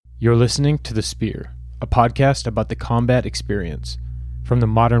You're listening to The Spear, a podcast about the combat experience from the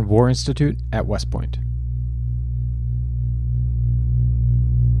Modern War Institute at West Point.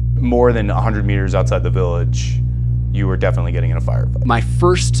 More than 100 meters outside the village, you were definitely getting in a firefight. My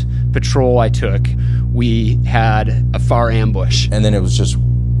first patrol I took, we had a fire ambush. And then it was just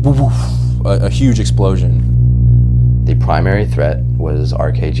a huge explosion. The primary threat was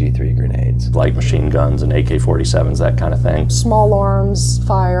RK-3 grenades. Light machine guns and AK-47s, that kind of thing. Small arms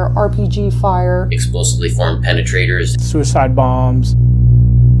fire, RPG fire. Explosively formed penetrators. Suicide bombs.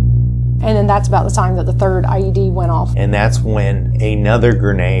 And then that's about the time that the third IED went off. And that's when another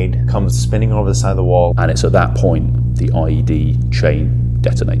grenade comes spinning over the side of the wall. And it's at that point the IED chain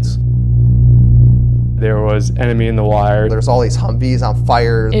detonates. There was enemy in the wire. There's all these Humvees on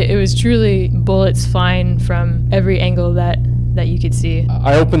fire. It was truly bullets flying from every angle that you could see.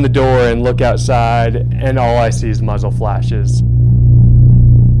 I open the door and look outside, and all I see is muzzle flashes.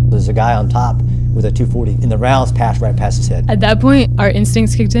 There's a guy on top with a 240, and the rounds passed right past his head. At that point, our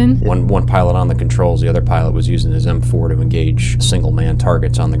instincts kicked in. One pilot on the controls, the other pilot was using his M4 to engage single-man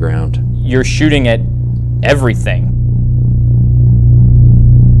targets on the ground. You're shooting at everything.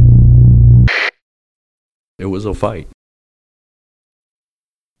 It was a fight.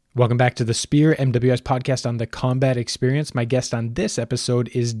 Welcome back to the Spear MWS podcast on the combat experience. My guest on this episode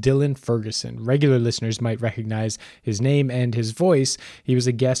is Dylan Ferguson. Regular listeners might recognize his name and his voice. He was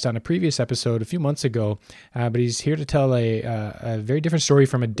a guest on a previous episode a few months ago, but he's here to tell a very different story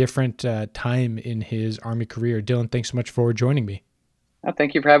from a different time in his Army career. Dylan, thanks so much for joining me. Oh,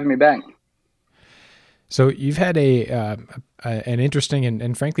 thank you for having me back. So you've had an interesting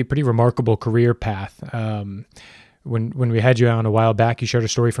and frankly pretty remarkable career path. When we had you on a while back, you shared a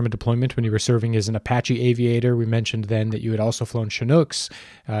story from a deployment when you were serving as an Apache aviator. We mentioned then that you had also flown Chinooks.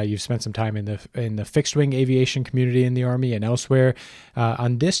 You've spent some time in the fixed wing aviation community in the Army and elsewhere.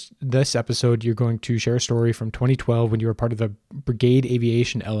 On this episode, you're going to share a story from 2012 when you were part of the Brigade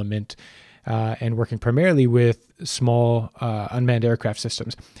Aviation element. And working primarily with small unmanned aircraft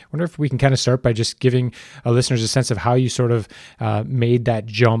systems. I wonder if we can kind of start by just giving listeners a sense of how you sort of made that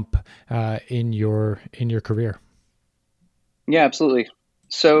jump in your career. Yeah, absolutely.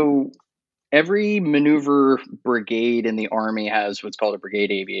 So every maneuver brigade in the Army has what's called a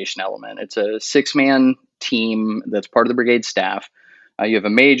brigade aviation element. It's a 6-man team that's part of the brigade staff. You have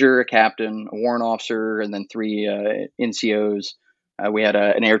a major, a captain, a warrant officer, and then 3 NCOs. We had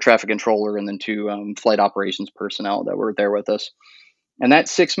an air traffic controller and then 2 flight operations personnel that were there with us. And that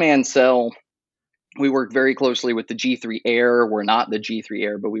 6-man cell, we work very closely with the G3 Air. We're not the G3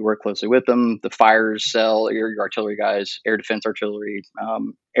 Air, but we work closely with them. The fires cell, your artillery guys, air defense artillery,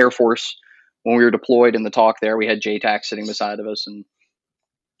 Air Force. When we were deployed in the talk there, we had JTAC sitting beside of us. And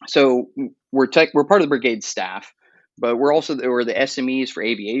so we're part of the brigade staff, but we're the SMEs for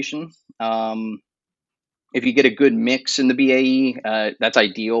aviation. If you get a good mix in the BAE, that's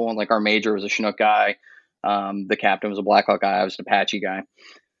ideal. And like our major was a Chinook guy. The captain was a Black Hawk guy. I was an Apache guy.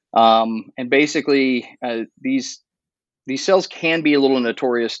 And basically, these cells can be a little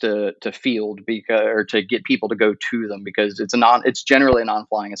notorious to field or to get people to go to them because it's generally a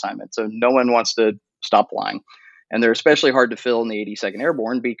non-flying assignment. So no one wants to stop flying. And they're especially hard to fill in the 82nd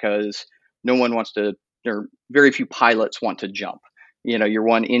Airborne because very few pilots want to jump. You're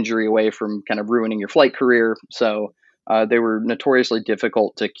one injury away from kind of ruining your flight career. So they were notoriously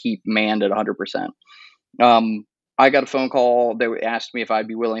difficult to keep manned at 100%. I got a phone call. They asked me if I'd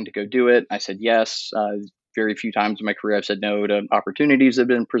be willing to go do it. I said yes. Very few times in my career I've said no to opportunities that have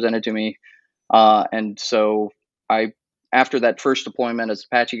been presented to me. And so after that first deployment as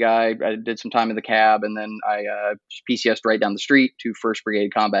Apache guy, I did some time in the cab, and then I just PCS'd right down the street to 1st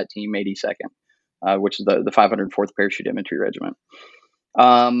Brigade Combat Team, 82nd. Which is the 504th Parachute Infantry Regiment.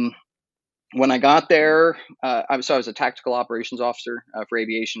 When I got there, I was a tactical operations officer for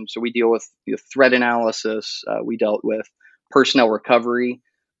aviation. So we deal with threat analysis. We dealt with personnel recovery,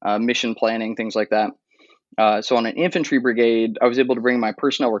 mission planning, things like that. So on an infantry brigade, I was able to bring my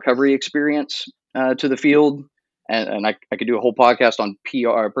personnel recovery experience to the field. And I could do a whole podcast on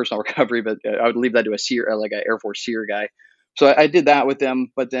personnel recovery, but I would leave that to a SEER, like an Air Force SEER guy. So I did that with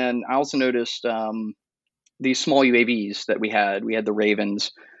them, but then I also noticed these small UAVs that we had. We had the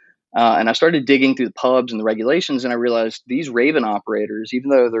Ravens, and I started digging through the pubs and the regulations, and I realized these Raven operators, even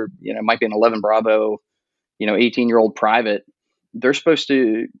though they're might be an 11 Bravo, 18-year-old private, they're supposed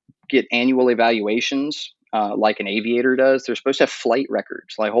to get annual evaluations like an aviator does. They're supposed to have flight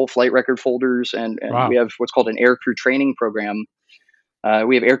records, like whole flight record folders, and wow. We have what's called an aircrew training program.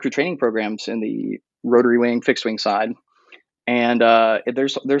 We have aircrew training programs in the rotary wing, fixed wing side. And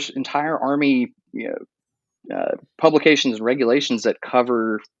there's entire Army publications and regulations that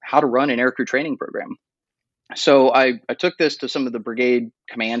cover how to run an aircrew training program. So I took this to some of the brigade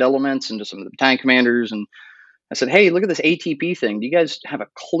command elements and to some of the battalion commanders, and I said, hey, look at this ATP thing. Do you guys have a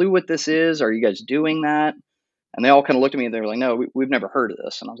clue what this is? Are you guys doing that? And they all kind of looked at me and they were like, no, we've never heard of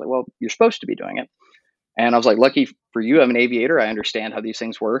this. And I was like, well, you're supposed to be doing it. And I was like, lucky for you, I'm an aviator. I understand how these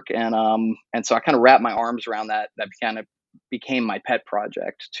things work. And so I kind of wrapped my arms around that. That kind of became my pet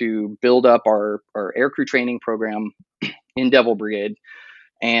project to build up our aircrew training program in Devil Brigade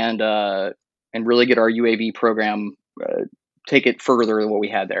and really get our UAV program, take it further than what we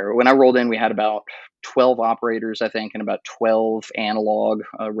had there. When I rolled in, we had about 12 operators, I think, and about 12 analog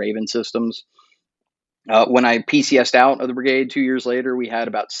Raven systems. When I PCS'd out of the brigade 2 years later, we had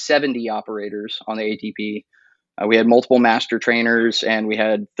about 70 operators on the ATP. We had multiple master trainers, and we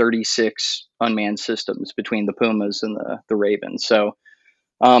had 36 unmanned systems between the Pumas and the Ravens. So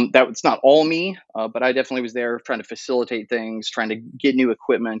that was not all me, but I definitely was there trying to facilitate things, trying to get new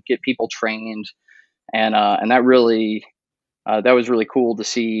equipment, get people trained, and that really that was really cool to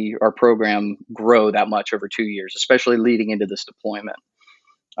see our program grow that much over 2 years, especially leading into this deployment.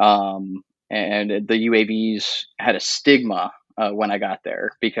 And the UAVs had a stigma when I got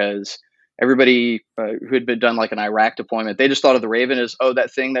there because everybody who had been done like an Iraq deployment, they just thought of the Raven as, oh,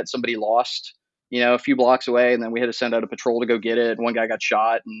 that thing that somebody lost, a few blocks away, and then we had to send out a patrol to go get it. And one guy got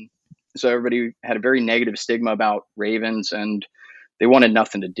shot, and so everybody had a very negative stigma about Ravens, and they wanted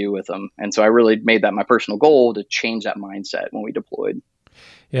nothing to do with them. And so I really made that my personal goal to change that mindset when we deployed.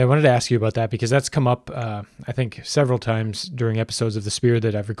 Yeah, I wanted to ask you about that because that's come up, I think, several times during episodes of The Spear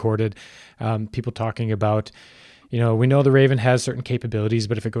that I've recorded. People talking about, we know the Raven has certain capabilities,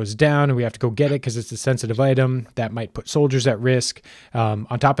 but if it goes down and we have to go get it because it's a sensitive item, that might put soldiers at risk. On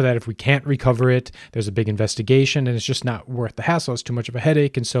top of that, if we can't recover it, there's a big investigation and it's just not worth the hassle. It's too much of a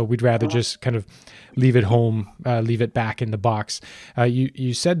headache. And so we'd rather just kind of leave it home, leave it back in the box.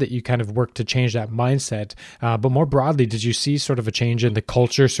 You said that you kind of worked to change that mindset, but more broadly, did you see sort of a change in the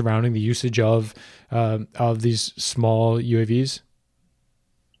culture surrounding the usage of these small UAVs?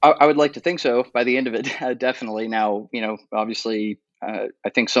 I would like to think so by the end of it, definitely. Now, obviously, I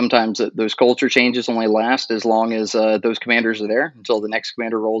think sometimes those culture changes only last as long as those commanders are there until the next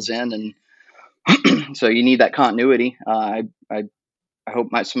commander rolls in. And so you need that continuity. I hope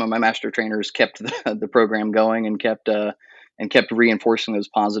some of my master trainers kept the program going and kept reinforcing those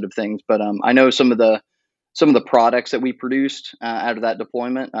positive things. But I know some of the products that we produced out of that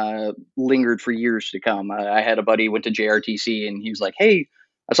deployment lingered for years to come. I had a buddy who went to JRTC and he was like, hey,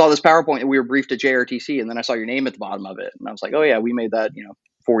 I saw this PowerPoint that we were briefed at JRTC, and then I saw your name at the bottom of it, and I was like, "Oh yeah, we made that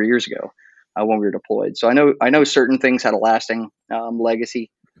 4 years ago when we were deployed." So I know certain things had a lasting legacy,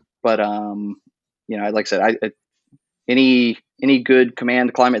 but like I said, any good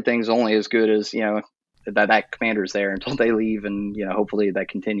command climate thing is only as good as that commander's there until they leave, and hopefully that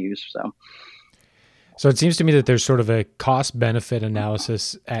continues. So it seems to me that there's sort of a cost-benefit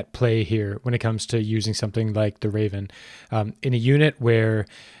analysis at play here when it comes to using something like the Raven in a unit where,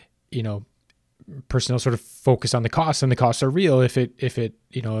 personnel sort of focus on the costs, and the costs are real. If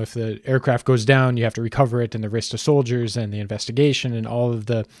the aircraft goes down, you have to recover it, and the risk to soldiers and the investigation and all of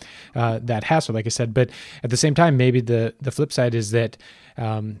the that hassle, like I said. But at the same time, maybe the flip side is that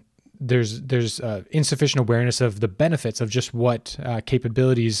there's insufficient awareness of the benefits of just what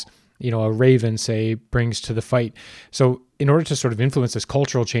capabilities a Raven, say, brings to the fight. So in order to sort of influence this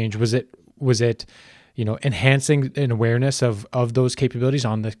cultural change, was it enhancing an awareness of those capabilities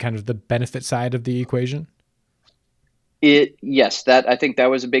on the kind of the benefit side of the equation? Yes, I think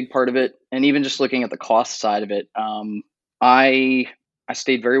that was a big part of it. And even just looking at the cost side of it, I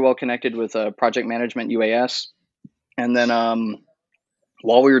stayed very well connected with project management UAS. And then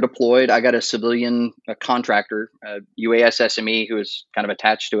while we were deployed, I got a civilian contractor, UAS SME, who was kind of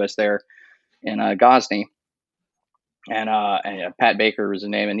attached to us there in Ghazni. And Pat Baker was his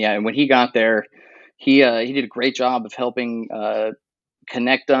name. And when he got there, he did a great job of helping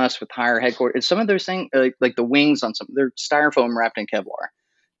connect us with higher headquarters. Some of those things, like the wings on they're styrofoam wrapped in Kevlar.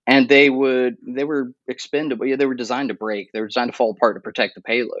 And they were expendable. Yeah, they were designed to break. They were designed to fall apart to protect the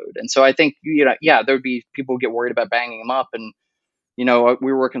payload. And so I think, there would be people get worried about banging them up. And we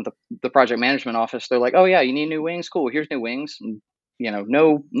were working at the project management office. They're like, "Oh yeah, you need new wings? Cool. Here's new wings." And,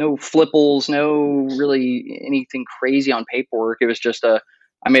 no flipples, no really anything crazy on paperwork. It was just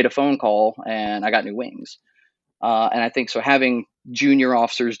I made a phone call and I got new wings. And I think so having junior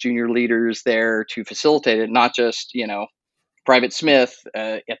officers, junior leaders there to facilitate it, not just, Private Smith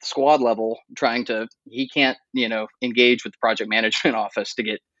at the squad level he can't, engage with the project management office to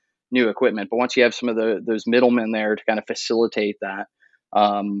get new equipment. But once you have some of those middlemen there to kind of facilitate that,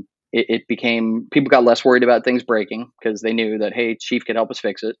 it became, people got less worried about things breaking because they knew that, hey, Chief could help us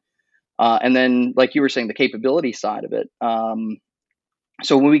fix it. And then, like you were saying, the capability side of it.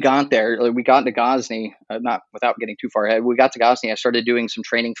 So when we got there, we got into Ghazni, not without getting too far ahead, we got to Ghazni, I started doing some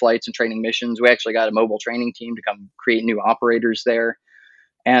training flights and training missions. We actually got a mobile training team to come create new operators there.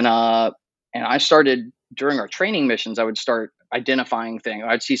 And I started, during our training missions, I would start identifying things.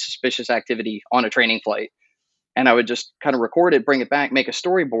 I'd see suspicious activity on a training flight, and I would just kind of record it, bring it back, make a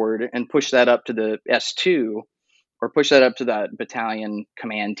storyboard, and push that up to the S2 or push that up to that battalion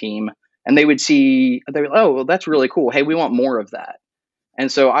command team. And they would see, oh, well, that's really cool. Hey, we want more of that.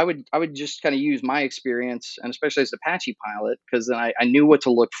 And so I would just kind of use my experience, and especially as an Apache pilot, because then I knew what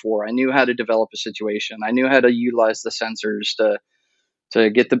to look for. I knew how to develop a situation. I knew how to utilize the sensors to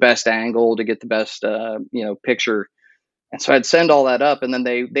get the best angle, to get the best picture. And so I'd send all that up, and then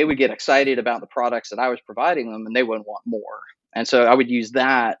they would get excited about the products that I was providing them, and they would want more. And so I would use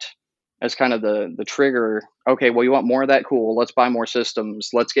that as kind of the trigger. Okay, well, you want more of that? Cool. Let's buy more systems.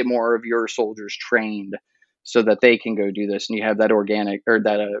 Let's get more of your soldiers trained so that they can go do this. And you have that organic, or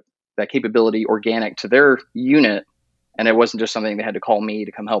that capability organic to their unit. And it wasn't just something they had to call me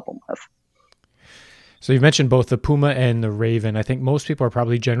to come help them with. So you've mentioned both the Puma and the Raven. I think most people are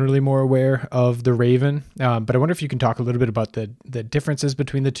probably generally more aware of the Raven, but I wonder if you can talk a little bit about the differences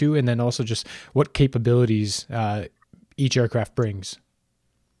between the two, and then also just what capabilities each aircraft brings.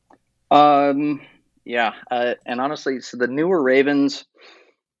 And honestly, so the newer Ravens,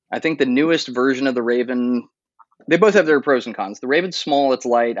 I think the newest version of the Raven, they both have their pros and cons. The Raven's small, it's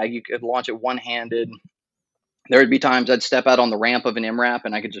light. You could launch it one-handed. There would be times I'd step out on the ramp of an MRAP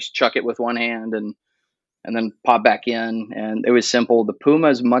and I could just chuck it with one hand and then pop back in. And it was simple. The Puma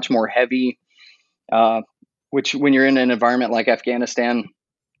is much more heavy, which when you're in an environment like Afghanistan,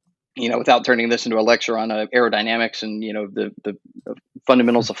 without turning this into a lecture on aerodynamics and, the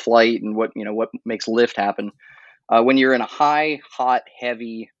fundamentals of flight and what makes lift happen. When you're in a high, hot,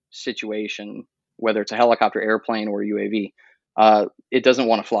 heavy situation, whether it's a helicopter, airplane, or UAV, it doesn't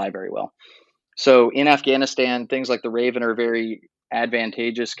want to fly very well. So in Afghanistan, things like the Raven are very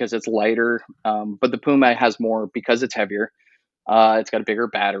advantageous because it's lighter, but the Puma has more because it's heavier. It's got a bigger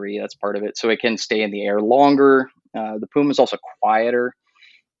battery. That's part of it. So it can stay in the air longer. The Puma is also quieter.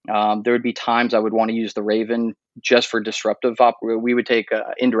 There would be times I would want to use the Raven just for disruptive. We would take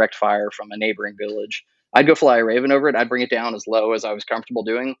indirect fire from a neighboring village. I'd go fly a Raven over it. I'd bring it down as low as I was comfortable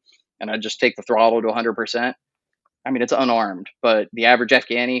doing, and I'd just take the throttle to 100%. I mean, it's unarmed, but the average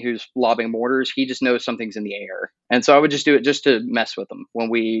Afghani who's lobbing mortars, he just knows something's in the air. And so I would just do it just to mess with them when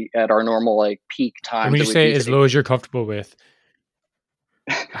we, at our normal peak time. When you say as low as you're comfortable with,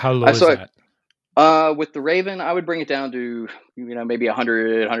 how low is that? With the Raven, I would bring it down to, maybe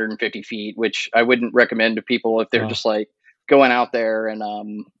 100, 150 feet, which I wouldn't recommend to people if they're just going out there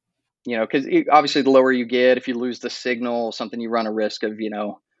and, because obviously the lower you get, if you lose the signal, something you run a risk of,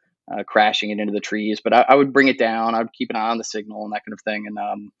 crashing it into the trees. But I would bring it down. I would keep an eye on the signal and that kind of thing.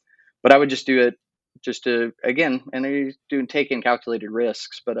 And but I would just do it just to, again, and take in calculated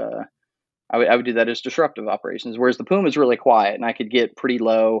risks. But I would do that as disruptive operations. Whereas the Puma is really quiet, and I could get pretty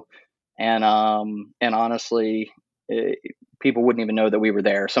low. And honestly, people wouldn't even know that we were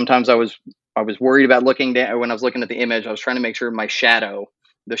there. Sometimes I was worried about looking down. When I was looking at the image, I was trying to make sure my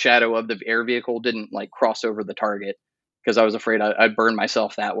the shadow of the air vehicle didn't cross over the target, because I was afraid I'd burn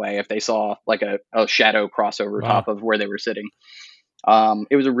myself that way if they saw a shadow cross over top of where they were sitting.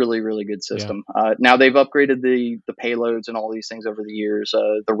 It was a really, really good system. Yeah. Now they've upgraded the payloads and all these things over the years.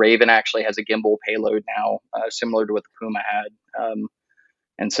 The Raven actually has a gimbal payload now, similar to what the Puma had.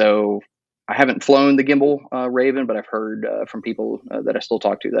 And so I haven't flown the gimbal Raven, but I've heard from people that I still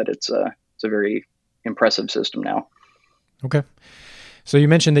talk to that it's a very impressive system now. Okay. So you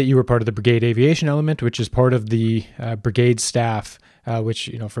mentioned that you were part of the Brigade Aviation element, which is part of the brigade staff, which,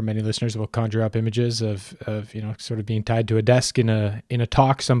 for many listeners will conjure up images of sort of being tied to a desk in a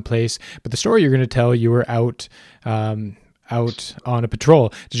talk someplace. But the story you're going to tell, you were out on a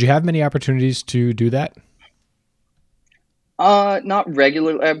patrol. Did you have many opportunities to do that? Not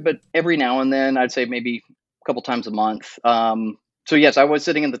regularly, but every now and then. I'd say maybe a couple times a month. So yes, I was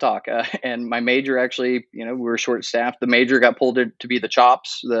sitting in the talk, and my major actually, we were short staffed. The major got pulled to be the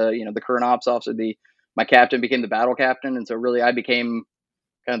chops, the current ops officer. My captain became the battle captain, and so really I became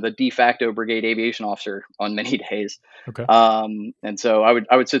kind of the de facto brigade aviation officer on many days. Okay. And so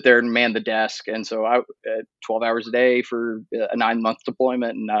I would sit there and man the desk, and so 12 hours a day for a 9-month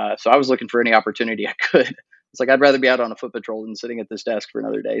deployment, and so I was looking for any opportunity I could. It's I'd rather be out on a foot patrol than sitting at this desk for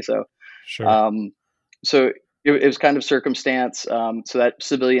another day. So, sure. So it was kind of circumstance. So that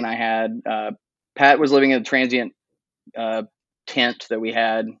civilian I had, Pat was living in a transient tent that we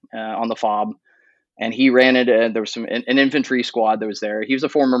had on the fob. And he ran into, there was an infantry squad that was there. He was a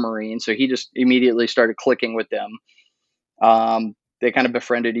former Marine, so he just immediately started clicking with them. They kind of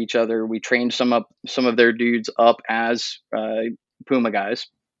befriended each other. We trained some of their dudes up as Puma guys.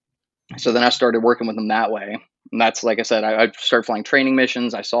 So then I started working with them that way. And that's, like I said, I started flying training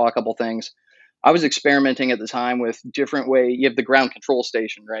missions. I saw a couple things. I was experimenting at the time with different way. You have the ground control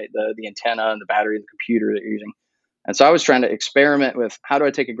station, right? The antenna and the battery and the computer that you're using. And so I was trying to experiment with how do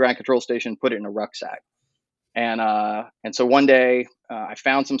I take a ground control station, put it in a rucksack. And so one day I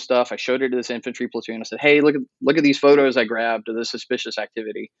found some stuff. I showed it to this infantry platoon. I said, "Hey, look at these photos I grabbed of this suspicious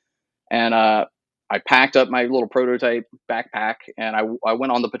activity." And I packed up my little prototype backpack and I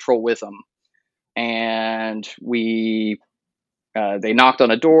went on the patrol with them. And they knocked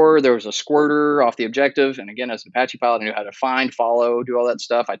on a door. There was a squirter off the objective. And again, as an Apache pilot, I knew how to find, follow, do all that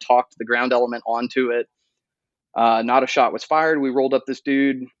stuff. I talked the ground element onto it. Not a shot was fired. We rolled up this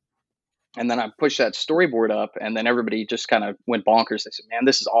dude. And then I pushed that storyboard up, and then everybody just kind of went bonkers. They said, "Man,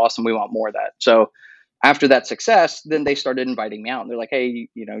 this is awesome. We want more of that." So after that success, then they started inviting me out. And they're like, "Hey,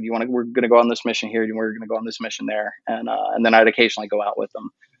 we're going to go on this mission here. We're going to go on this mission there." And then I'd occasionally go out with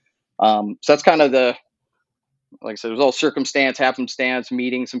them. So that's kind of like I said, it was all circumstance, happenstance,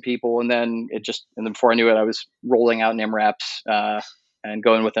 meeting some people. And then before I knew it, I was rolling out in MRAPs and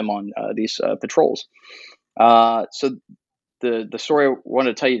going with them on these patrols. So the story I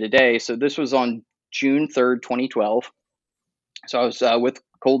wanted to tell you today. So this was on June 3rd, 2012. So I was with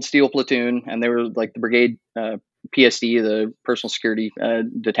Cold Steel Platoon, and they were like the Brigade PSD, the personal security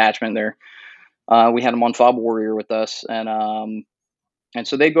detachment there. We had them on Fob Warrior with us, and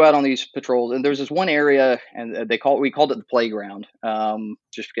so they go out on these patrols. And there's this one area, and we called it the playground.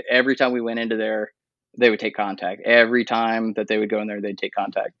 Just every time we went into there, they would take contact. Every time that they would go in there, they'd take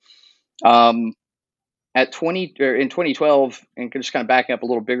contact. In 2012, and just kind of backing up a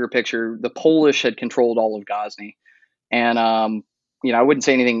little bigger picture, the Polish had controlled all of Ghazni, and I wouldn't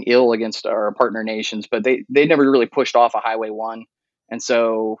say anything ill against our partner nations, but they never really pushed off a Highway 1, and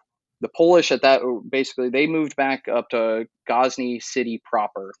so the Polish basically they moved back up to Ghazni city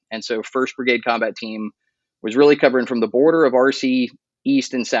proper, and so 1st Brigade Combat Team was really covering from the border of RC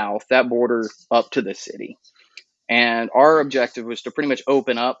east and south, that border up to the city, and our objective was to pretty much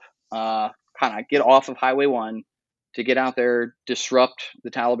open up. Kind of get off of Highway 1 to get out there, disrupt the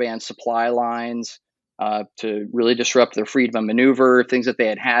Taliban supply lines, to really disrupt their freedom of maneuver, things that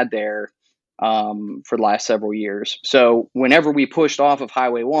they had there for the last several years. So whenever we pushed off of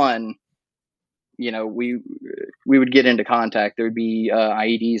Highway 1, we would get into contact. There would be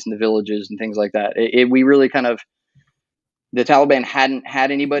IEDs in the villages and things like that. We really the Taliban hadn't had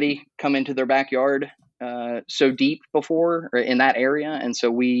anybody come into their backyard so deep before or in that area, and so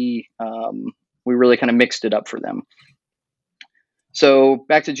we really kind of mixed it up for them. So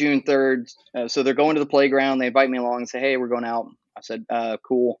back to June 3rd. So they're going to the playground. They invite me along and say, "Hey, we're going out." I said,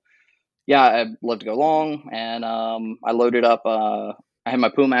 "Cool. Yeah, I'd love to go along." And I loaded up. I had my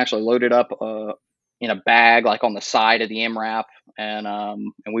Puma actually loaded up in a bag, like on the side of the MRAP, and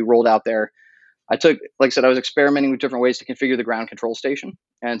we rolled out there. Like I said, I was experimenting with different ways to configure the ground control station.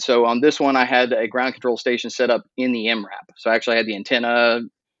 And so on this one, I had a ground control station set up in the MRAP. So I actually had the antenna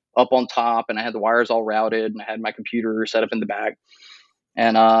up on top, and I had the wires all routed, and I had my computer set up in the back.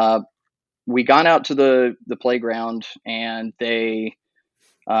 And we got out to the playground, and we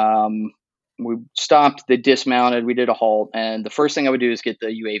stopped, they dismounted, we did a halt, and the first thing I would do is get the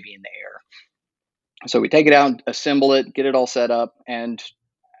UAV in the air. So we take it out, assemble it, get it all set up, and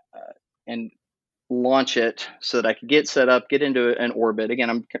launch it so that I could get set up, get into an orbit. Again,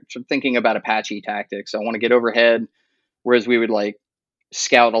 I'm thinking about Apache tactics. I want to get overhead, whereas we would like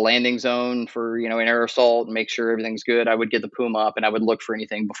scout a landing zone for, an air assault and make sure everything's good. I would get the Puma up and I would look for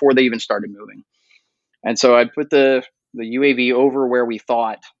anything before they even started moving. And so I'd put the UAV over where we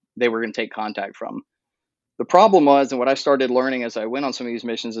thought they were going to take contact from. The problem was, and what I started learning as I went on some of these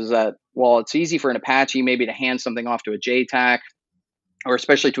missions, is that while it's easy for an Apache maybe to hand something off to a JTAC, or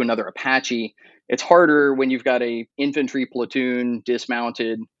especially to another Apache, it's harder when you've got a infantry platoon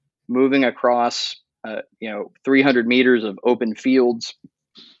dismounted, moving across 300 meters of open fields.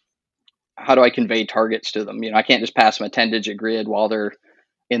 How do I convey targets to them? I can't just pass them a 10-digit grid while they're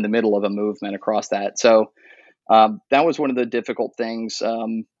in the middle of a movement across that. So that was one of the difficult things.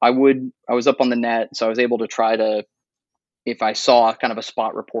 I was up on the net, so I was able to try to, if I saw kind of a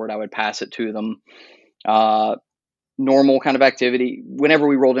spot report, I would pass it to them. Normal kind of activity. Whenever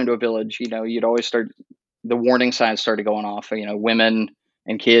we rolled into a village, you'd always the warning signs started going off, women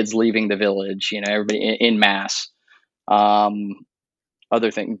and kids leaving the village, everybody in mass.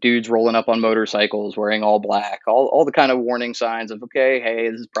 other thing, dudes rolling up on motorcycles, wearing all black, all the kind of warning signs of, okay, hey,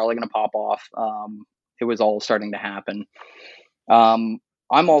 this is probably going to pop off. It was all starting to happen. I'm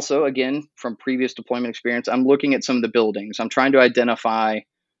also, again, from previous deployment experience, I'm looking at some of the buildings. I'm trying to identify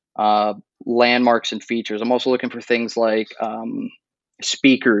landmarks and features. I'm also looking for things like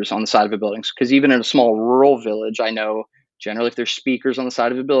speakers on the side of a building, because even in a small rural village, I know generally if there's speakers on the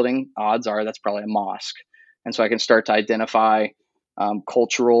side of a building, odds are that's probably a mosque. And so I can start to identify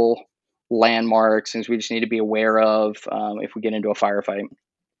cultural landmarks, things we just need to be aware of if we get into a firefight.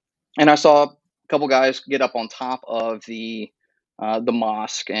 And I saw a couple guys get up on top of the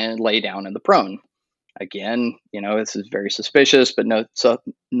mosque and lay down in the prone. Again, this is very suspicious, but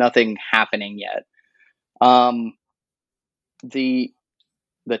nothing happening yet.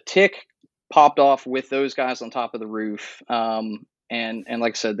 The tick popped off with those guys on top of the roof. And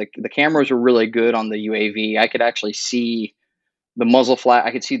like I said, the cameras were really good on the UAV. I could actually see the muzzle flat.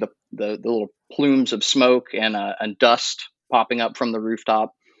 I could see the little plumes of smoke and dust popping up from the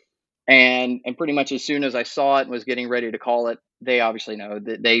rooftop. And pretty much as soon as I saw it and was getting ready to call it, they obviously know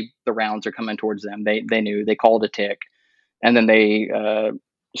that the rounds are coming towards them. They knew. They called a tick, and then they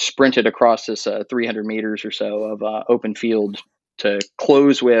sprinted across this 300 meters or so of open field to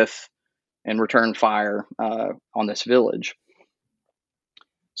close with and return fire on this village.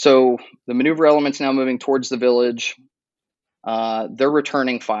 So the maneuver element's now moving towards the village. They're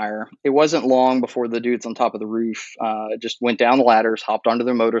returning fire. It wasn't long before the dudes on top of the roof just went down the ladders, hopped onto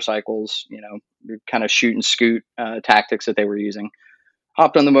their motorcycles, kind of shoot and scoot tactics that they were using,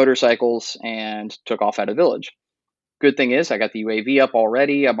 hopped on the motorcycles and took off out of the village. Good thing is I got the UAV up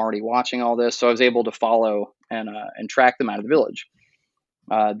already. I'm already watching all this, so I was able to follow and track them out of the village.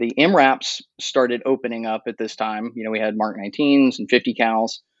 The MRAPs started opening up at this time. We had Mark 19s and 50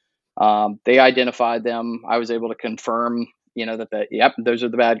 cals. They identified them. I was able to confirm that those are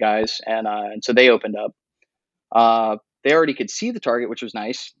the bad guys, and so they opened up. They already could see the target, which was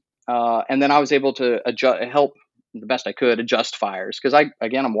nice, and then I was able to help the best I could adjust fires, because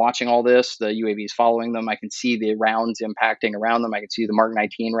I'm watching all this. The UAV is following them. I can see the rounds impacting around them. I can see the Mark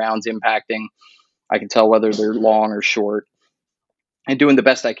 19 rounds impacting. I can tell whether they're long or short, and doing the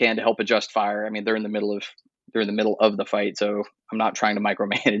best I can to help adjust fire. I mean, they're in the middle of the fight, so I'm not trying to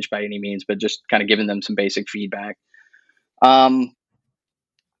micromanage by any means, but just kind of giving them some basic feedback.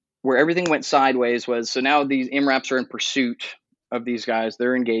 Where everything went sideways was, so now these MRAPs are in pursuit of these guys.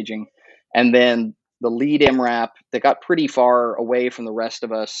 They're engaging. And then the lead MRAP that got pretty far away from the rest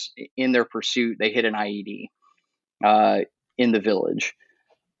of us in their pursuit, they hit an IED in the village.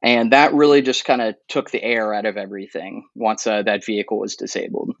 And that really just kind of took the air out of everything once that vehicle was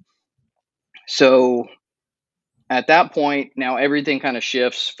disabled. So at that point, now everything kind of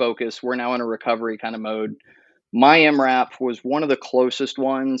shifts focus. We're now in a recovery kind of mode. My MRAP was one of the closest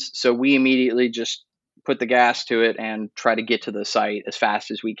ones, so we immediately just put the gas to it and try to get to the site as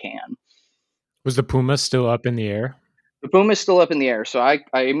fast as we can. Was the Puma still up in the air? The Puma is still up in the air, so I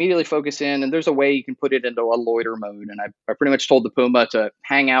immediately focus in, and there's a way you can put it into a loiter mode, and I pretty much told the Puma to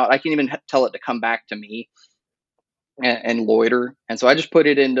hang out. I can even tell it to come back to me and loiter, and so I just put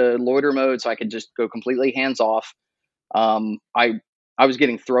it into loiter mode so I could just go completely hands off. I was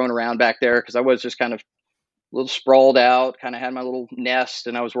getting thrown around back there because I was just kind of a little sprawled out, kind of had my little nest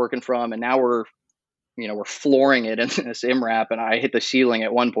and I was working from, and now we're flooring it in this MRAP, and I hit the ceiling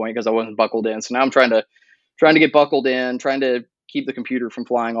at one point because I wasn't buckled in. So now I'm trying to get buckled in, trying to keep the computer from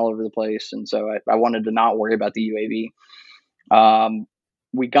flying all over the place. And so I wanted to not worry about the UAV.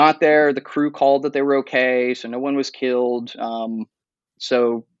 We got there, the crew called that they were okay, so no one was killed.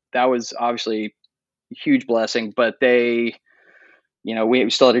 So that was obviously a huge blessing, but we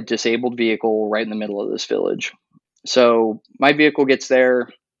still had a disabled vehicle right in the middle of this village. So my vehicle gets there,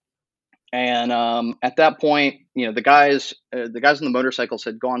 and at that point, the guys on the motorcycles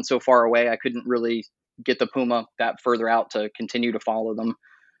had gone so far away, I couldn't really get the Puma that further out to continue to follow them.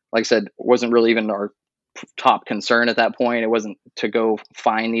 Like I said, it wasn't really even our top concern at that point. It wasn't to go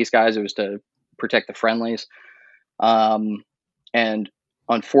find these guys. It was to protect the friendlies. And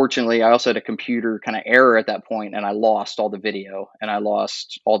unfortunately, I also had a computer kind of error at that point, and I lost all the video and I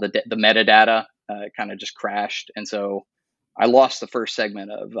lost all the metadata. It kind of just crashed. And so I lost the first segment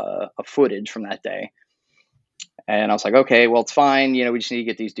of footage from that day. And I was like, okay, well, it's fine. We just need to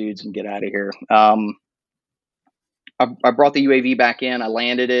get these dudes and get out of here. I brought the UAV back in. I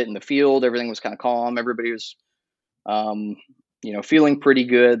landed it in the field. Everything was kind of calm. Everybody was, feeling pretty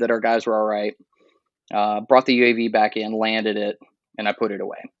good that our guys were all right. Brought the UAV back in, landed it, and I put it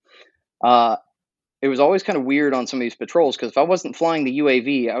away. It was always kind of weird on some of these patrols because if I wasn't flying the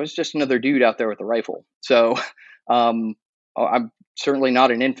UAV, I was just another dude out there with a rifle. So I'm certainly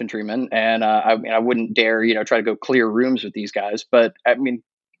not an infantryman, and I mean, I wouldn't dare, try to go clear rooms with these guys. But I mean,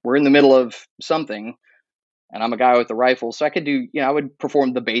 we're in the middle of something, and I'm a guy with a rifle, so I could do, I would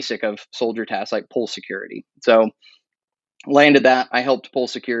perform the basic of soldier tasks like pull security. So landed that. I helped pull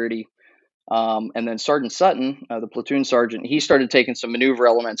security. And then Sergeant Sutton, the platoon sergeant, he started taking some maneuver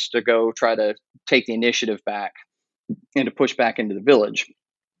elements to go try to take the initiative back and to push back into the village.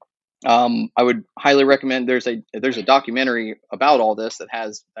 I would highly recommend, there's a documentary about all this that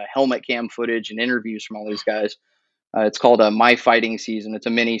has helmet cam footage and interviews from all these guys. It's called My Fighting Season. It's a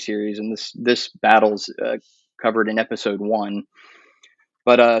mini series, and this battle's covered in episode 1.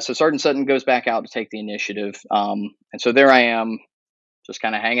 But so Sergeant Sutton goes back out to take the initiative, and so there I am, just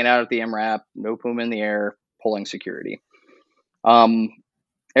kind of hanging out at the MRAP, no Puma in the air, pulling security.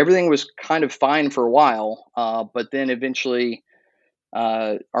 Everything was kind of fine for a while, but then eventually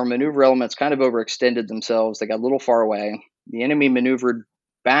our maneuver elements kind of overextended themselves. They got a little far away. The enemy maneuvered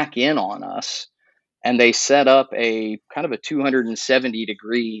back in on us, and they set up a kind of a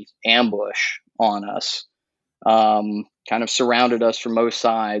 270-degree ambush on us, kind of surrounded us from both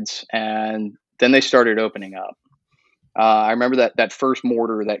sides, and then they started opening up. I remember that first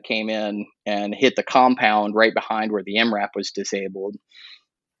mortar that came in and hit the compound right behind where the MRAP was disabled.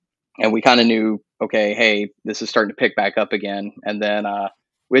 And we kind of knew, okay, hey, this is starting to pick back up again. And then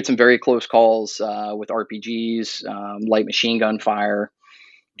we had some very close calls with RPGs, light machine gun fire.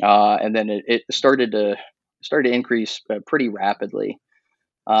 And then it started to increase pretty rapidly.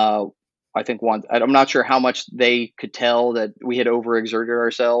 I think I'm not sure how much they could tell that we had overexerted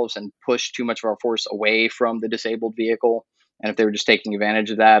ourselves and pushed too much of our force away from the disabled vehicle, and if they were just taking advantage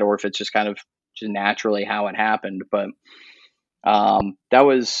of that, or if it's just kind of just naturally how it happened. But that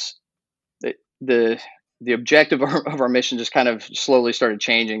was the objective of our mission. Just kind of slowly started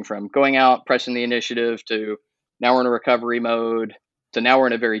changing from going out, pressing the initiative, to now we're in a recovery mode, to now we're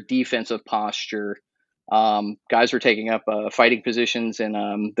in a very defensive posture. Guys were taking up fighting positions in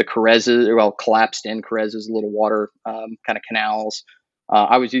the Carezes, collapsed in Carezes, little water kind of canals.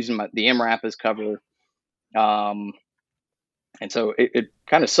 I was using the MRAP as cover. And so it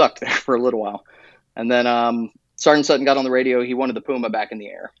kind of sucked there for a little while. And then Sergeant Sutton got on the radio. He wanted the Puma back in the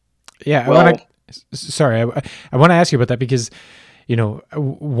air. Yeah. I want to ask you about that because,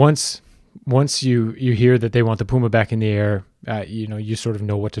 once you hear that they want the Puma back in the air, you sort of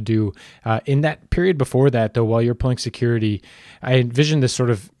know what to do. In that period before that, though, while you're pulling security, I envision this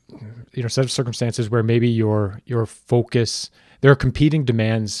sort of, set of circumstances where maybe your focus, there are competing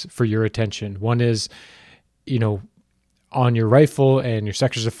demands for your attention. One is, on your rifle and your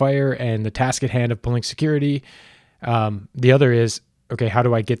sectors of fire and the task at hand of pulling security. The other is, okay, how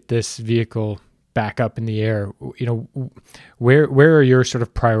do I get this vehicle back up in the air? Where are your sort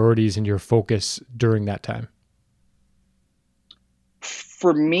of priorities and your focus during that time?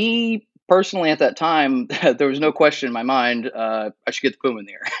 For me personally, at that time, there was no question in my mind. I should get the Puma in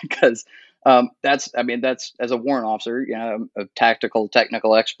the air because that's as a warrant officer, a technical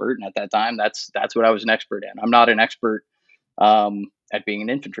expert, and at that time, that's what I was an expert in. I'm not an expert at being an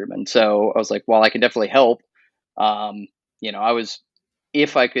infantryman, so I was like, well, I can definitely help.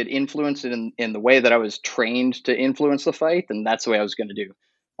 If I could influence it in the way that I was trained to influence the fight, then that's the way I was going to do.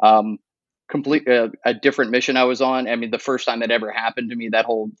 A different mission I was on. I mean, the first time that ever happened to me, that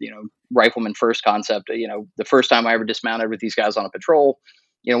whole, rifleman first concept, the first time I ever dismounted with these guys on a patrol,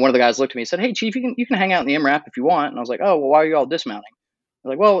 one of the guys looked at me and said, "Hey, Chief, you can hang out in the MRAP if you want." And I was like, "Oh, well, why are you all dismounting?" I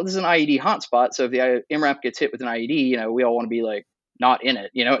was like, "Well, this is an IED hotspot. So if the MRAP gets hit with an IED, we all want to be like not in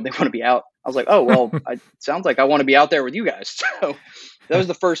it, they want to be out." I was like, "Oh, well, it sounds like I want to be out there with you guys." So that was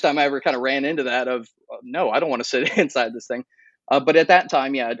the first time I ever kind of ran into that of, no, I don't want to sit inside this thing. But at that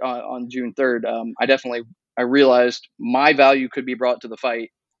time, on June 3rd, I realized my value could be brought to the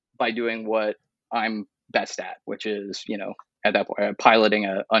fight by doing what I'm best at, which is, at that point, piloting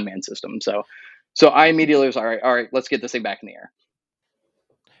an unmanned system. So I immediately was, all right, let's get this thing back in the air.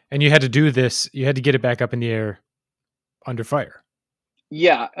 And you had to do this, you had to get it back up in the air under fire.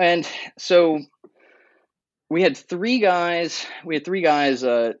 Yeah. And so we had three guys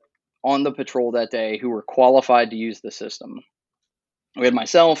on the patrol that day who were qualified to use the system. We had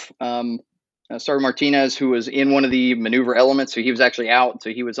myself, Sergeant Martinez, who was in one of the maneuver elements, so he was actually out, so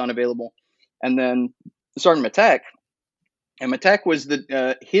he was unavailable. And then Sergeant Matek, and Matek was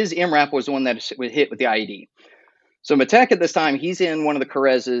his MRAP was the one that was hit with the IED. So Matek at this time, he's in one of the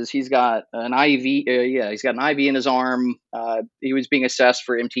Carezes. He's got an IV. He's got an IV in his arm. He was being assessed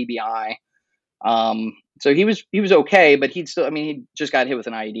for MTBI. So he was okay, but he just got hit with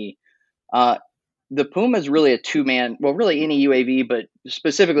an IED. The Puma is really a two-man, well, really any UAV, but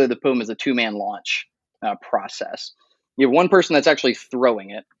specifically the Puma is a two-man launch process. you have one person that's actually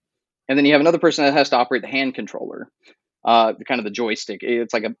throwing it, and then you have another person that has to operate the hand controller, kind of the joystick.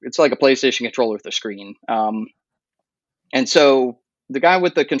 It's like a PlayStation controller with a screen. And so the guy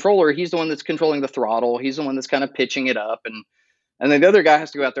with the controller, he's the one that's controlling the throttle. He's the one that's kind of pitching it up, and then the other guy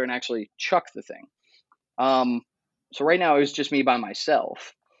has to go out there and actually chuck the thing. So right now it was just me by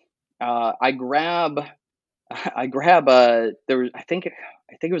myself. I grab I think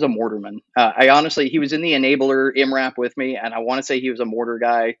it was a mortarman. He was in the enabler MRAP with me, and I want to say he was a mortar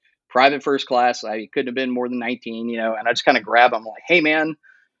guy, private first class. I couldn't have been more than 19, and I just kind of grab him like, hey man.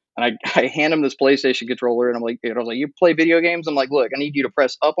 And I hand him this PlayStation controller, and I'm like, I was like, you play video games? I'm like, look, I need you to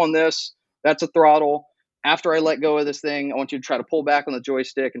press up on this. That's a throttle. After I let go of this thing, I want you to try to pull back on the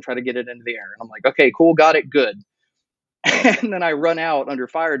joystick and try to get it into the air. And I'm like, okay, cool, got it, good. And then I run out under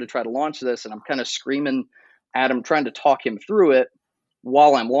fire to try to launch this, and I'm kind of screaming at him, trying to talk him through it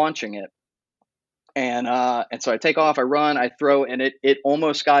while I'm launching it. And so I take off, I run, I throw, and it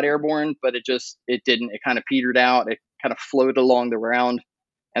almost got airborne, but it didn't. It kind of petered out. It kind of floated along the ground.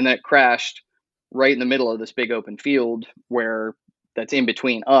 And then it crashed right in the middle of this big open field that's in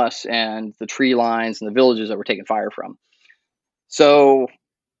between us and the tree lines and the villages that we're taking fire from. So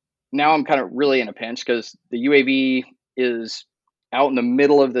now I'm kind of really in a pinch because the UAV is out in the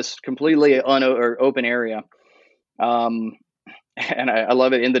middle of this completely open area. And I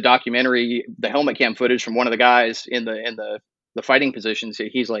love it in the documentary, the helmet cam footage from one of the guys in the fighting positions.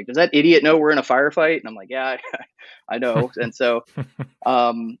 He's like, does that idiot know we're in a firefight? And I'm like, yeah, I know. And so,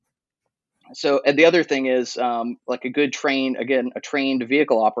 and the other thing is, like a trained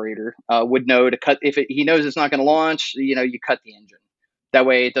vehicle operator would know to cut, he knows it's not going to launch, you cut the engine. That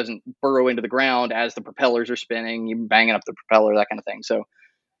way it doesn't burrow into the ground as the propellers are spinning, you banging up the propeller, that kind of thing. So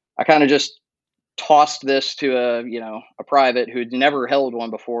I kind of just tossed this to a private who'd never held one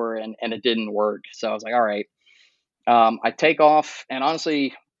before, and it didn't work. So I was like, all right. I take off, and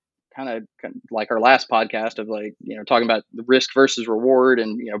honestly, kind of like our last podcast of talking about the risk versus reward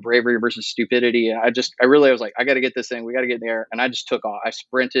and, bravery versus stupidity. I was like, I got to get this thing. We got to get in the air. And I just took off. I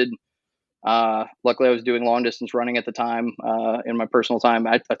sprinted. Luckily I was doing long distance running at the time, in my personal time.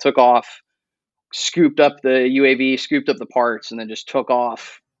 I took off, scooped up the UAV, scooped up the parts, and then just took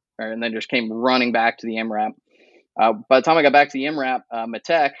off, and then just came running back to the MRAP. By the time I got back to the MRAP,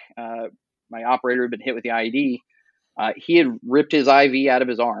 Matek, my operator, had been hit with the IED. He had ripped his IV out of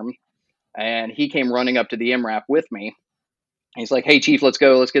his arm, and he came running up to the MRAP with me. He's like, hey, Chief, let's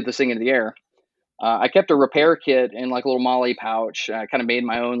go. Let's get this thing into the air. I kept a repair kit in like a little Molly pouch. I kind of made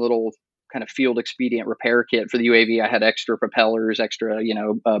my own little kind of field expedient repair kit for the UAV. I had extra propellers, extra,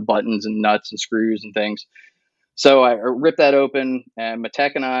 buttons and nuts and screws and things. So I ripped that open, and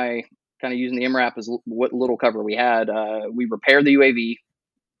Matek and I, kind of using the MRAP as what little cover we had, we repaired the UAV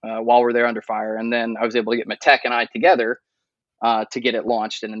while we're there under fire. And then I was able to get Matek and I together to get it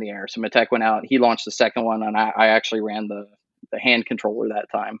launched and in the air. So Matek went out, he launched the second one, and I actually ran the hand controller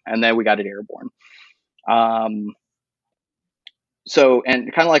that time. And then we got it airborne. So,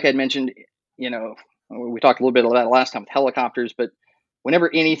 and kind of like I'd mentioned, we talked a little bit about it last time with helicopters, but whenever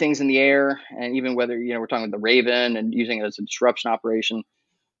anything's in the air, and even whether, we're talking about the Raven and using it as a disruption operation,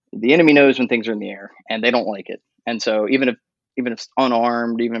 the enemy knows when things are in the air and they don't like it. And so even if it's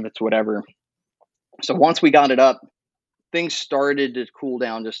unarmed, even if it's whatever. So once we got it up, things started to cool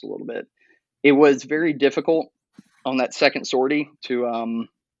down just a little bit. It was very difficult on that second sortie to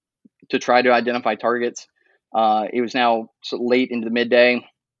try to identify targets. It was now late into the midday.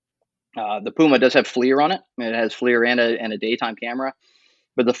 The Puma does have FLIR on it. It has FLIR and a daytime camera,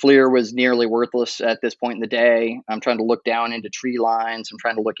 but the FLIR was nearly worthless at this point in the day. I'm trying to look down into tree lines. I'm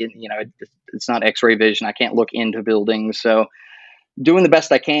trying to look in, it's not X-ray vision. I can't look into buildings. So doing the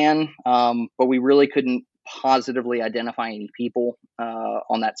best I can, but we really couldn't positively identify any people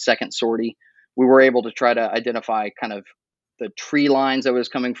on that second sortie. We were able to try to identify kind of the tree lines that it was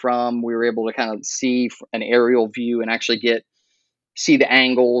coming from. We were able to kind of see an aerial view and actually see the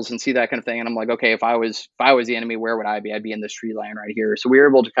angles and see that kind of thing. And I'm like, okay, if I was the enemy, where would I be? I'd be in this tree line right here. So we were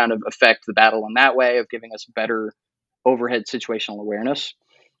able to kind of affect the battle in that way of giving us better overhead situational awareness.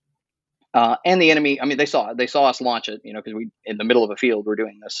 And the enemy, I mean, they saw us launch it, because we, in the middle of a field, we're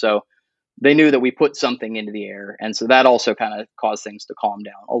doing this. So they knew that we put something into the air. And so that also kind of caused things to calm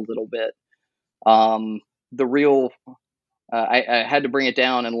down a little bit. I had to bring it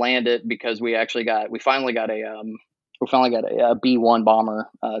down and land it because we finally got a B-1 bomber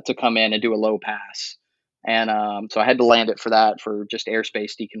to come in and do a low pass. And so I had to land it for that, for just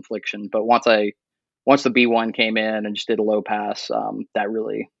airspace deconfliction. But once the B-1 came in and just did a low pass,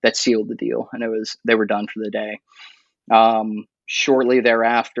 that sealed the deal, and they were done for the day. Shortly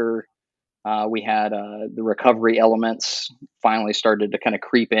thereafter, We had the recovery elements finally started to kind of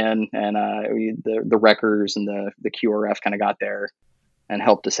creep in, and the wreckers and the QRF kind of got there and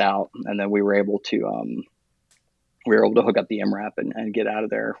helped us out, and then we were able to hook up the MRAP and get out of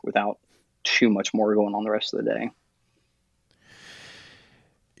there without too much more going on the rest of the day.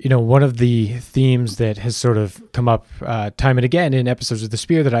 You know, one of the themes that has sort of come up time and again in episodes of The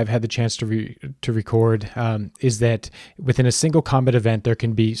Spear that I've had the chance to record is that within a single combat event, there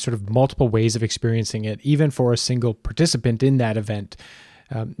can be sort of multiple ways of experiencing it, even for a single participant in that event.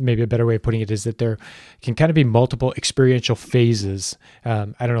 Maybe a better way of putting it is that there can kind of be multiple experiential phases. I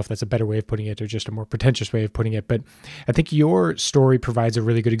don't know if that's a better way of putting it or just a more pretentious way of putting it, but I think your story provides a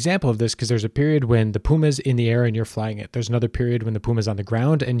really good example of this, because there's a period when the Puma's in the air and you're flying it. There's another period when the Puma's on the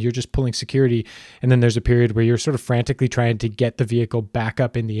ground and you're just pulling security. And then there's a period where you're sort of frantically trying to get the vehicle back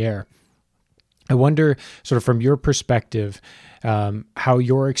up in the air. I wonder, sort of from your perspective, how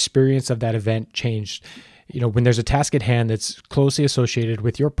your experience of that event changed. You know, when there's a task at hand that's closely associated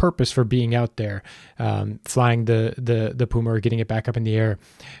with your purpose for being out there, flying the Puma or getting it back up in the air,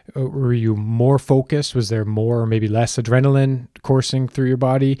 were you more focused? Was there more or maybe less adrenaline coursing through your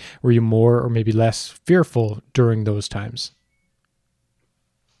body? Were you more or maybe less fearful during those times?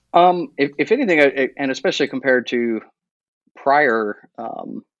 If anything, and especially compared to prior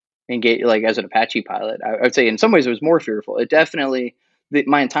engage, like as an Apache pilot, I would say in some ways it was more fearful. It definitely,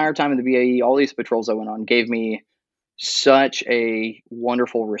 my entire time in the BAE, all these patrols I went on gave me such a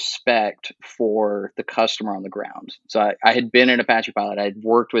wonderful respect for the customer on the ground. So I had been an Apache pilot. I'd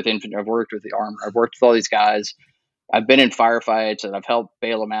worked with infantry. I've worked with the armor. I've worked with all these guys. I've been in firefights and I've helped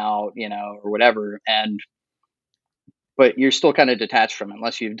bail them out, you know, or whatever. But you're still kind of detached from it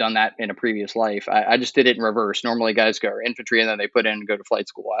unless you've done that in a previous life. I just did it in reverse. Normally guys go infantry and then they put in and go to flight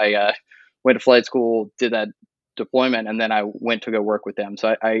school. I went to flight school, did that deployment, and then I went to go work with them.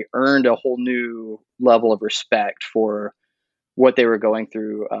 So I earned a whole new level of respect for what they were going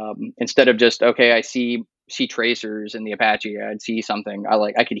through. Instead of just, okay, I see tracers in the Apache, I'd see something.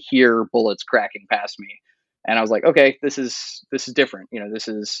 I could hear bullets cracking past me. And I was like, okay, this is different. You know, this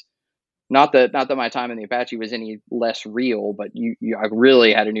is not that my time in the Apache was any less real, but I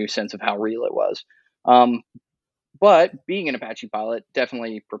really had a new sense of how real it was. But being an Apache pilot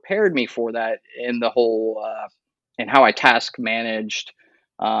definitely prepared me for that in the whole, and how I task managed,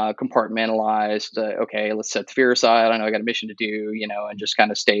 compartmentalized. Okay, let's set the fear aside. I know I got a mission to do, you know, and just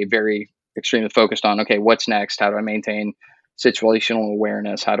kind of stay very extremely focused on, okay, what's next? How do I maintain situational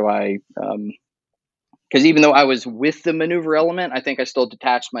awareness? How do I, because even though I was with the maneuver element, I think I still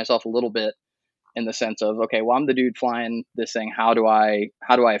detached myself a little bit in the sense of, okay, well, I'm the dude flying this thing. How do I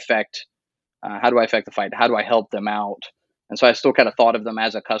affect the fight? How do I help them out? And so I still kind of thought of them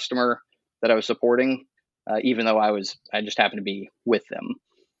as a customer that I was supporting, even though I just happened to be with them.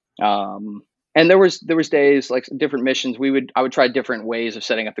 And there was days, like different missions, I would try different ways of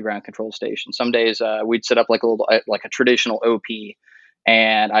setting up the ground control station. Some days we'd set up like a traditional OP,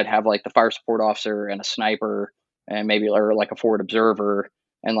 and I'd have like the fire support officer and a sniper and maybe or like a forward observer,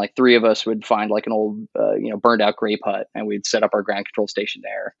 and like three of us would find like an old burned out grape hut, and we'd set up our ground control station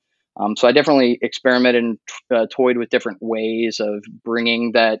there. So I definitely experimented and toyed with different ways of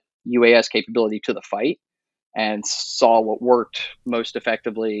bringing that UAS capability to the fight, and saw what worked most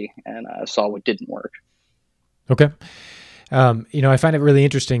effectively and saw what didn't work. Okay. I find it really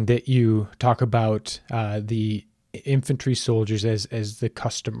interesting that you talk about the infantry soldiers as the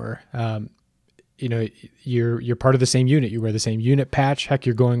customer. You're part of the same unit. You wear the same unit patch. Heck,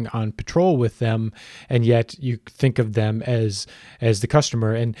 you're going on patrol with them, and yet you think of them as the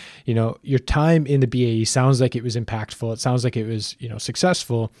customer. And your time in the BAE sounds like it was impactful. It sounds like it was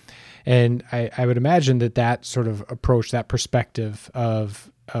successful. And I would imagine that sort of approach, that perspective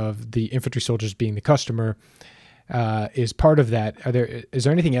of the infantry soldiers being the customer, is part of that. Is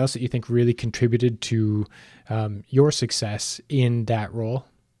there anything else that you think really contributed to your success in that role?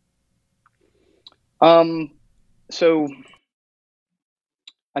 So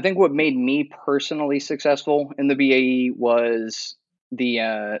I think what made me personally successful in the BAE was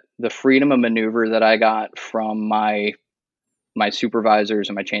the freedom of maneuver that I got from my supervisors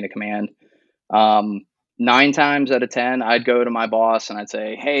and my chain of command. 9 times out of 10, I'd go to my boss and I'd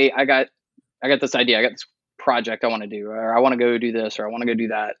say, "Hey, I got this idea. I got this project I want to do, or I want to go do this, or I want to go do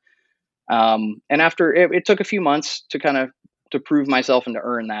that." And after it took a few months to prove myself and to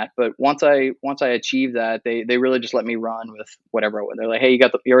earn that. But once I achieved that, they really just let me run with whatever I would. They're like, "Hey,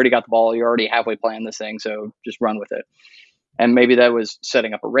 you already got the ball. You're already halfway playing this thing, so just run with it." And maybe that was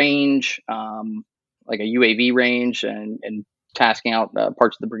setting up a range, like a UAV range, and tasking out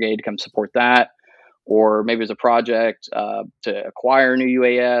parts of the brigade to come support that, or maybe it was a project to acquire a new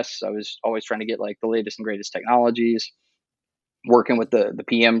UAS. I was always trying to get like the latest and greatest technologies, working with the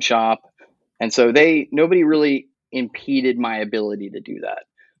PM shop. And so nobody really impeded my ability to do that.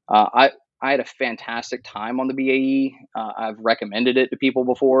 I had a fantastic time on the BAE. I've recommended it to people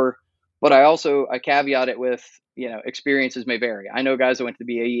before, but I caveat it with, experiences may vary. I know guys that went to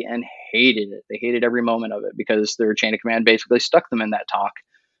the BAE and hated it. They hated every moment of it because their chain of command basically stuck them in that talk,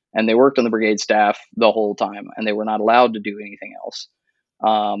 and they worked on the brigade staff the whole time, and they were not allowed to do anything else.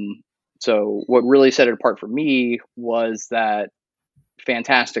 So what really set it apart for me was that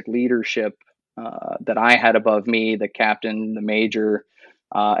fantastic leadership that I had above me, the captain, the major,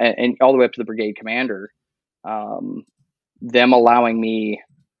 and all the way up to the brigade commander, them allowing me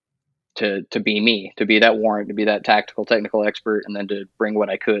to be me, to be that warrant, to be that tactical, technical expert, and then to bring what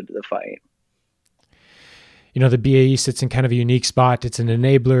I could to the fight. The BAE sits in kind of a unique spot. It's an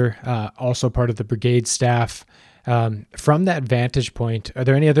enabler, also part of the brigade staff. From that vantage point, are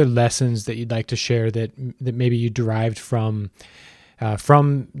there any other lessons that you'd like to share that maybe you derived from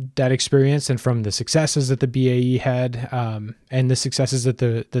that experience and from the successes that the BAE had, and the successes that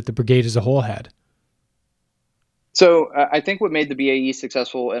the brigade as a whole had? So I think what made the BAE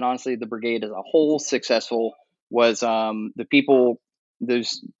successful, and honestly the brigade as a whole successful, was the people,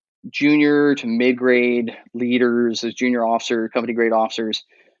 those junior to mid-grade leaders, those junior officer, company grade officers,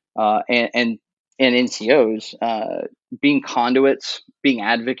 and NCOs being conduits, being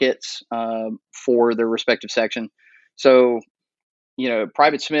advocates for their respective section. So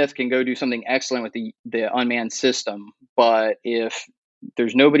Private Smith can go do something excellent with the unmanned system, but if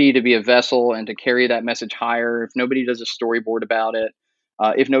there's nobody to be a vessel and to carry that message higher, if nobody does a storyboard about it,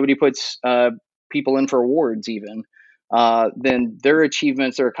 if nobody puts people in for awards even, then their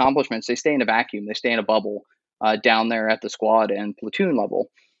achievements, their accomplishments, they stay in a vacuum. They stay in a bubble down there at the squad and platoon level.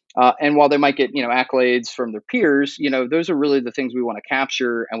 And while they might get, accolades from their peers, those are really the things we want to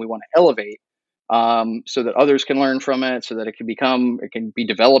capture and we want to elevate. So that others can learn from it, so that it can be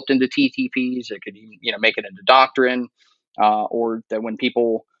developed into TTPs. It could, make it into doctrine, or that when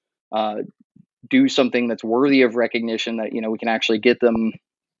people do something that's worthy of recognition, that we can actually get them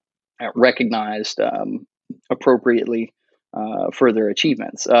recognized appropriately for their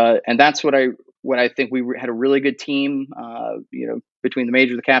achievements. And that's what I think we had a really good team. Between the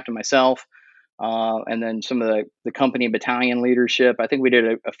major, the captain, myself. And then some of the company and battalion leadership. I think we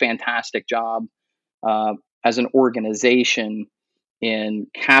did a fantastic job as an organization in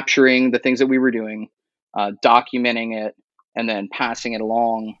capturing the things that we were doing, documenting it, and then passing it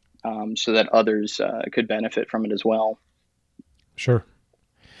along so that others could benefit from it as well. Sure.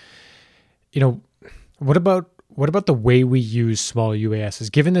 What about the way we use small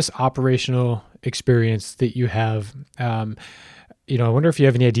UASs? Given this operational experience that you have, I wonder if you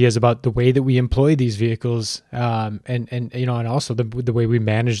have any ideas about the way that we employ these vehicles, and also the way we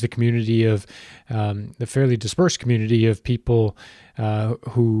manage the community of the fairly dispersed community of people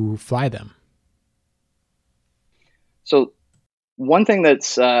who fly them. So one thing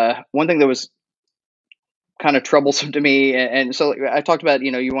that was kind of troublesome to me, and so I talked about,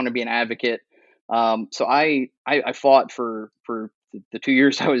 you want to be an advocate. So I fought for the 2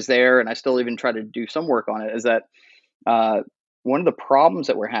 years I was there, and I still even try to do some work on it, is that one of the problems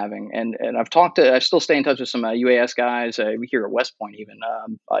that we're having, and I still stay in touch with some UAS guys here at West Point, even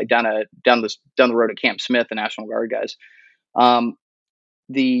down the road at Camp Smith, the National Guard guys.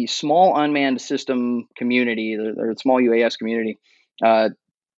 The small unmanned system community, or the small UAS community,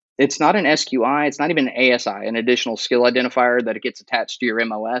 it's not an SQI, it's not even an ASI, an additional skill identifier that it gets attached to your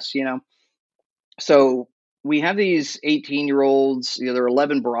MOS. So we have these 18-year-olds, they're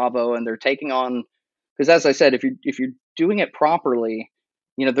 11 Bravo, and they're taking on, because as I said, if you're doing it properly,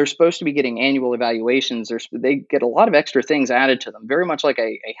 they're supposed to be getting annual evaluations. They get a lot of extra things added to them, very much like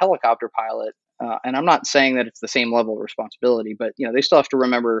a helicopter pilot. And I'm not saying that it's the same level of responsibility, but they still have to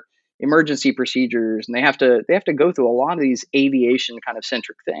remember emergency procedures, and they have to go through a lot of these aviation kind of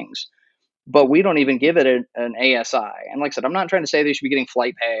centric things. But we don't even give it an ASI. And like I said, I'm not trying to say they should be getting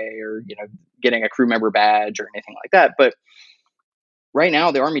flight pay or getting a crew member badge or anything like that. But right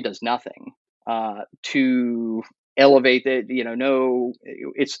now, the Army does nothing to elevate it.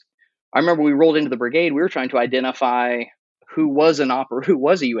 I remember we rolled into the brigade. We were trying to identify who was a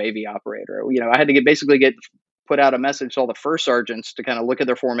UAV operator. I had to get put out a message to all the first sergeants to kind of look at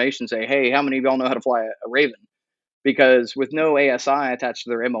their formation and say, hey, how many of y'all know how to fly a Raven? Because with no ASI attached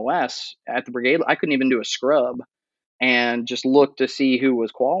to their MOS at the brigade, I couldn't even do a scrub and just look to see who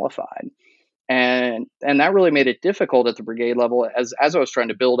was qualified. And that really made it difficult at the brigade level as I was trying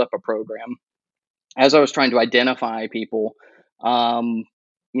to build up a program, as I was trying to identify people.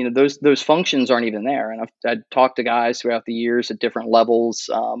 those functions aren't even there. And I've talked to guys throughout the years at different levels,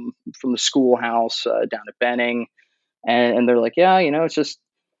 from the schoolhouse down at Benning, and they're like, yeah, it's just,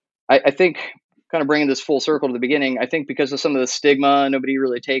 I think, kind of bringing this full circle to the beginning, I think because of some of the stigma, nobody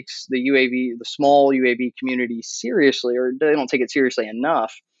really takes the small UAV community seriously, or they don't take it seriously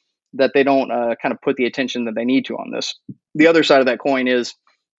enough, that they don't kind of put the attention that they need to on this. The other side of that coin is,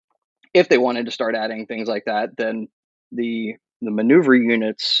 if they wanted to start adding things like that, then the maneuver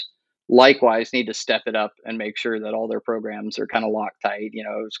units likewise need to step it up and make sure that all their programs are kind of locked tight.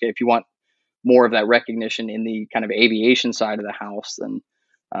 If you want more of that recognition in the kind of aviation side of the house, then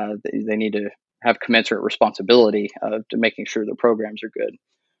they need to have commensurate responsibility to making sure the programs are good.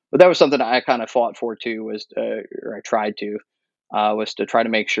 But that was something I kind of fought for too, or I tried to, was to try to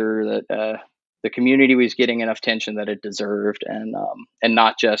make sure that the community was getting enough attention that it deserved, and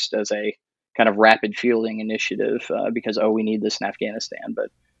not just as a kind of rapid fielding initiative because, we need this in Afghanistan, but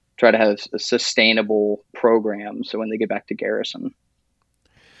try to have a sustainable program so when they get back to garrison.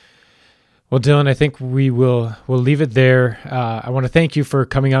 Well, Dylan, I think we'll leave it there. I want to thank you for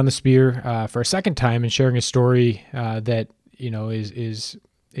coming on the Spear for a second time and sharing a story that is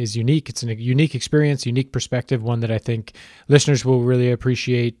unique. It's a unique experience, unique perspective, one that I think listeners will really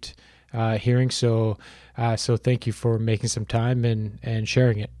appreciate hearing. So thank you for making some time and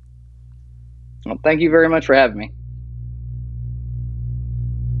sharing it. Well, thank you very much for having me.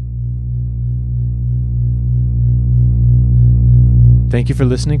 Thank you for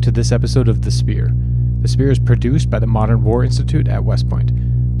listening to this episode of The Spear. The Spear is produced by the Modern War Institute at West Point.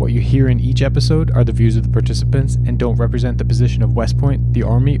 What you hear in each episode are the views of the participants and don't represent the position of West Point, the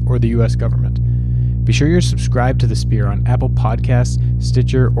Army, or the U.S. government. Be sure you're subscribed to The Spear on Apple Podcasts,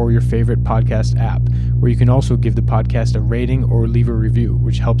 Stitcher, or your favorite podcast app, where you can also give the podcast a rating or leave a review,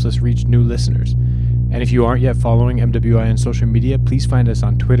 which helps us reach new listeners. And if you aren't yet following MWI on social media, please find us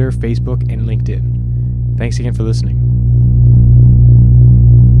on Twitter, Facebook, and LinkedIn. Thanks again for listening.